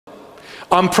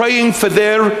I'm praying for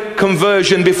their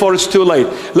conversion before it's too late.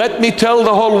 Let me tell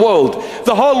the whole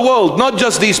world, not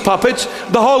just these puppets,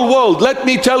 the whole world. Let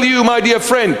me tell you, my dear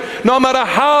friend, no matter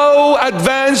how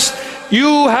advanced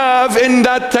you have in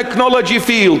that technology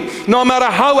field, no matter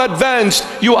how advanced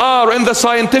you are in the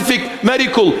scientific,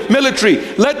 medical, military,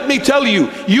 let me tell you,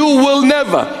 you will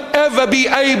never ever be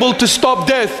able to stop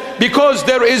death, because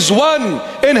there is one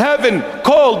in heaven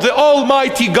called the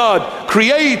Almighty God,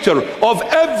 creator of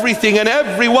everything and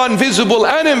everyone, visible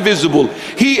and invisible.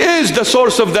 He is the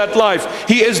source of that life.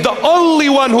 He is the only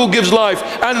one who gives life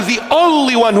and the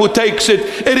only one who takes it.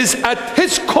 It is at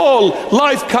his call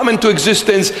life come into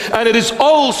existence, and it is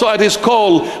also at his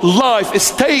call life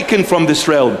is taken from this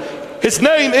realm. His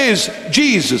name is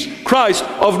Jesus Christ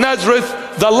of Nazareth,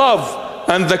 the love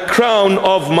and the crown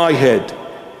of my head.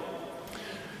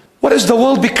 What has the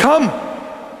world become?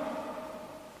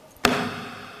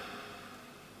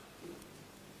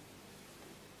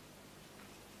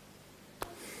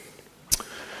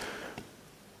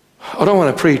 I don't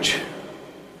want to preach.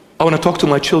 I want to talk to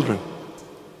my children.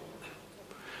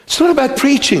 It's not about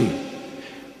preaching.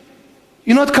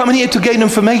 You're not coming here to gain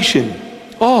information.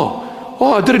 Oh,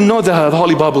 I didn't know the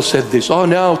Holy Bible said this. Oh,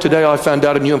 now today I found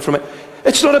out a new information.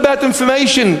 It's not about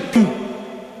information.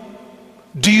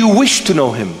 Do you wish to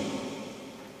know him?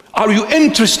 Are you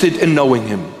interested in knowing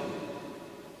him?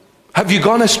 Have you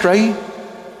gone astray?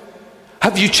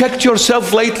 Have you checked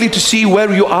yourself lately to see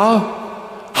where you are?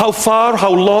 How far,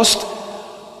 how lost,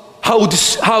 how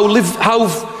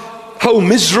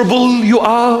miserable you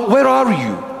are? Where are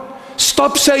you?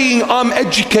 Stop saying I'm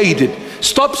educated.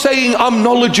 Stop saying I'm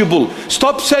knowledgeable.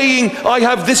 Stop saying I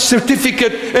have this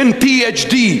certificate in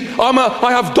PhD.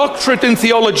 I have doctorate in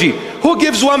theology. Who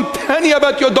gives one penny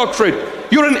about your doctorate?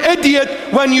 You're an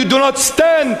idiot when you do not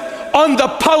stand on the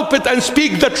pulpit and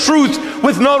speak the truth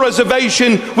with no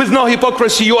reservation, with no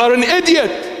hypocrisy. You are an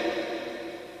idiot.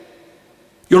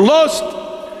 You're lost.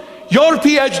 Your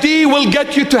PhD will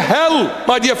get you to hell,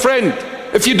 my dear friend,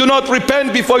 if you do not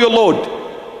repent before your Lord.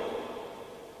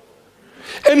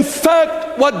 In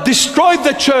fact, what destroyed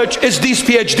the church is these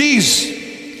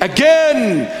PhDs.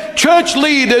 Again, church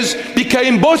leaders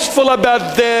became boastful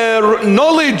about their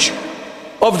knowledge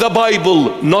of the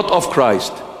Bible, not of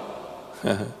Christ.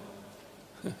 They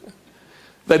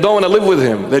don't want to live with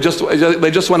him. They just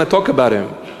want to talk about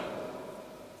him.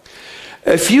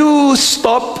 If you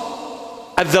stop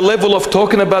at the level of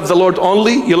talking about the Lord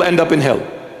only, you'll end up in hell.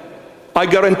 I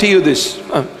guarantee you this.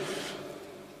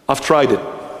 I've tried it.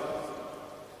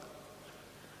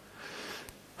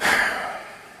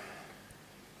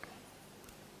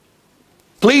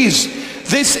 Please,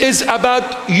 this is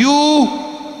about you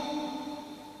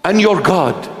and your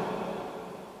God.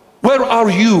 Where are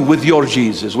you with your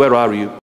Jesus? Where are you?